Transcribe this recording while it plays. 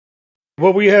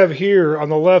What we have here on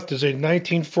the left is a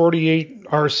 1948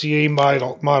 RCA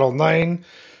model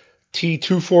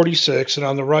 9T246, and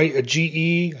on the right a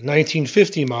GE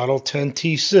 1950 model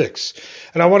 10T6.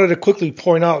 And I wanted to quickly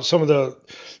point out some of the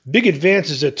big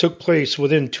advances that took place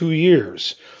within 2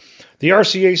 years. The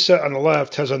RCA set on the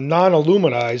left has a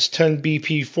non-aluminized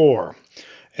 10BP4,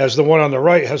 as the one on the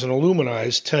right has an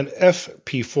aluminized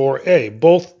 10FP4A.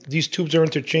 Both these tubes are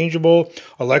interchangeable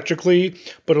electrically,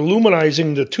 but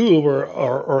aluminizing the tube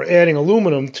or adding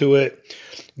aluminum to it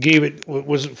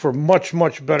was for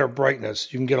much better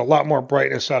brightness. You can get a lot more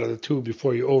brightness out of the tube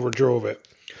before you overdrove it.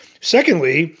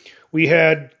 Secondly, we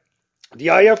had the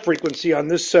IF frequency on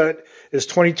this set is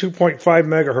 22.5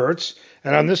 megahertz,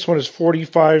 and on this one is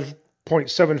 45.75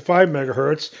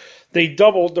 megahertz. They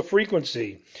doubled the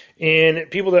frequency.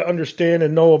 And people that understand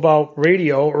and know about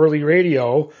radio, early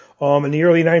radio, in the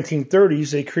early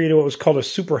 1930s, they created what was called a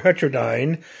super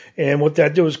heterodyne. And what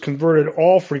that did was converted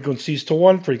all frequencies to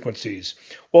one frequencies.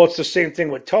 Well, it's the same thing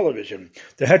with television.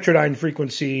 The heterodyne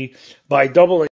frequency, by doubling